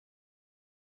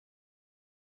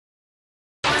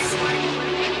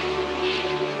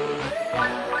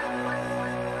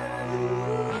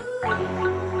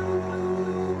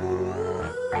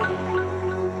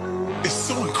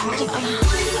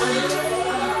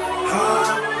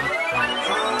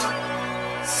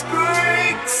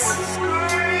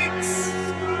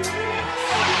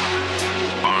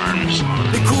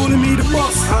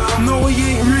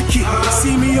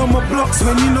on my blocks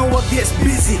when you know I gets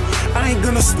busy. I ain't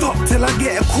gonna stop till I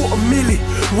get a $250,000.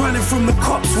 Running from the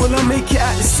cops, will I make it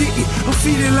out the city? I'm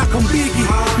feeling like I'm Biggie,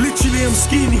 literally I'm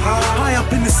skinny. High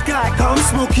up in the sky, cause I'm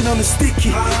smoking on a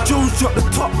sticky. Jones dropped the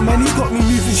top, man, he got me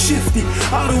moving shifty.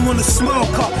 I don't wanna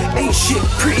smoke up, ain't shit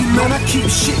pretty, man, I keep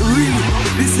shit really.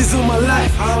 This is all my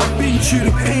life, I've been through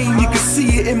the pain, you can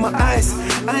see it in my eyes.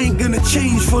 I ain't gonna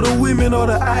change for the women or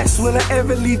the ice. Will I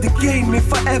ever leave the game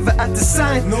if I ever had to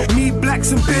sign? Me,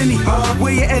 Blacks and Benny,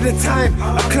 way ahead of time.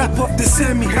 I clap off the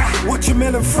semi, watch your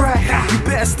melon fry. You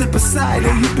better step aside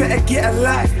or you better get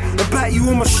alive. About you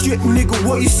on my strip, nigga,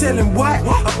 what you selling, why?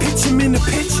 I pitch him in the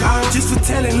pitch, just for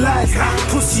telling lies.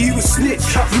 Pussy, you a snitch,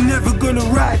 you never gonna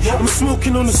ride. I'm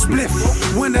smoking on a spliff,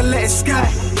 when I let it sky.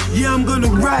 Yeah, I'm gonna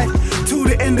ride, till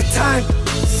the end of time.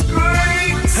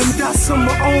 And that's on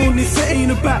my own, if it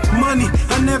ain't about money,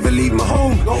 I never leave my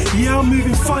home. Yeah, I'm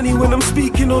moving funny when I'm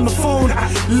speaking on the phone.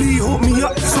 Lee hooked me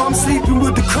up, so I'm sleeping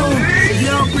with the cone.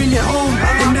 Yeah, I'll bring it home,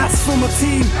 and that's for my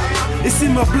team. It's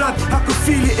in my blood, I can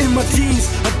feel it in my jeans.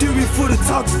 I do it for the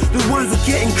tugs, the ones that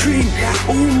getting cream.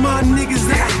 All my niggas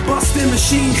that bust their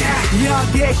machines. Yeah, I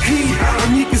get clean,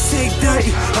 and you can say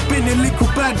dirty. I've been a little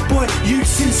bad boy, you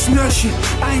since nursery.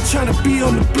 I ain't trying to be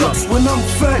on the blocks when I'm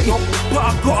 30, but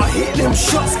I gotta hit them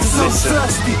shots cause I'm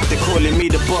thirsty. They're calling me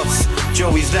the boss,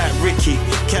 Joey's like Ricky.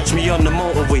 Catch me on the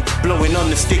motorway, blowing on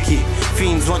the sticky.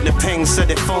 Fiends want the peng, so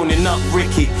they're phoning up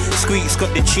Ricky. Squeeks got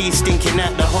the cheese stinking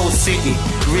out the whole city.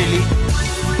 Really?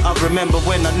 I remember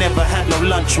when I never had no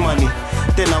lunch money.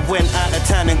 Then I went out of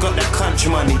town and got that crunch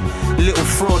money. Little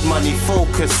fraud money,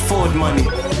 focus, Ford money.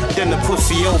 Then the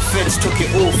pussy old feds took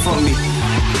it all from me.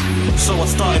 So I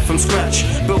started from scratch,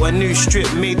 built a new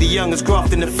strip, made the youngest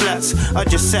graft in the flats. I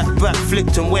just sat back,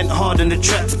 flipped and went hard on the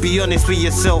tracks. Be honest with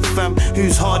yourself, fam,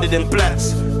 who's harder than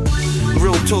Blacks?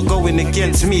 Real talk, going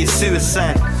against me is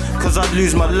suicide, cause I'd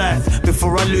lose my life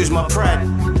before I lose my pride.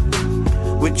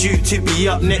 We're due to be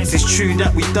up next, it's true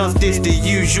that we does this, the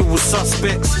usual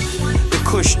suspects. The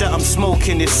kush that I'm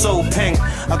smoking is so peng.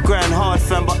 I grind hard,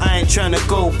 fam, but I ain't tryna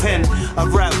go pen. I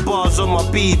write bars on my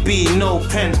BB, no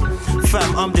pen.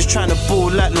 Fam, I'm just trying to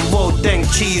ball like the world dang.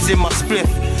 Cheese in my spliff,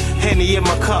 Henny in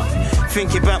my cup.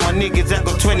 Thinking about my niggas that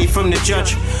got 20 from the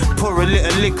judge. Pour a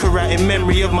little liquor out in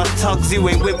memory of my tugs. You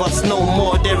ain't with us no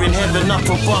more, they're in heaven up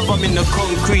above. I'm in the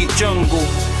concrete jungle,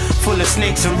 full of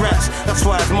snakes and rats. That's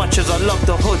why as much as I love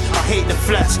the hood, I hate the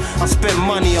flats. I spend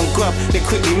money on grub, then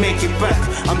quickly make it back.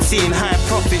 I'm seeing high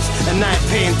profits and I ain't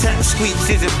paying tax. Squeeks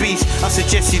is a beast, I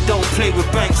suggest you don't play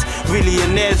with banks.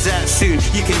 Millionaires out soon,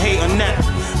 you can hate on that.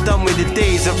 Done with the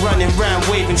days of running round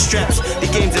waving straps.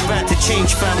 The game's about to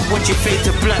change, fam, watch it fade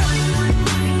to black.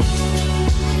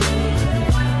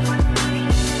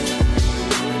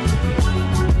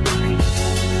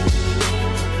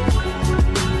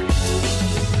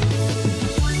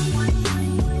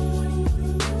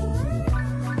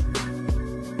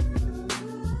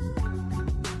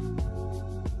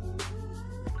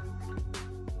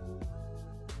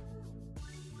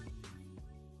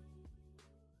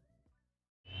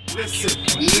 Listen,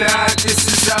 nah, this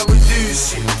is how we do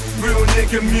shit. Real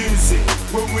nigga music.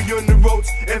 When we on the roads,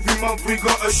 every month we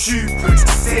got a shoot.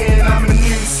 Saying I'm a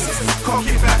nuisance, cock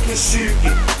it back and shoot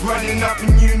it. Running up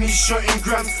in uni, shotting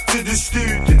grams to the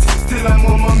students. Still I'm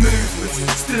on my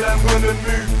movements, still I'm gonna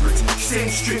move bricks. Same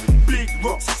strip, big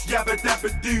rocks, yabba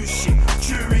dabba do shit.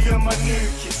 Jury on my new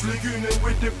kits, Laguna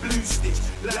with the blue stitch.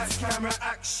 Last camera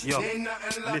action, ain't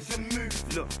nothing like a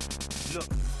move. Look.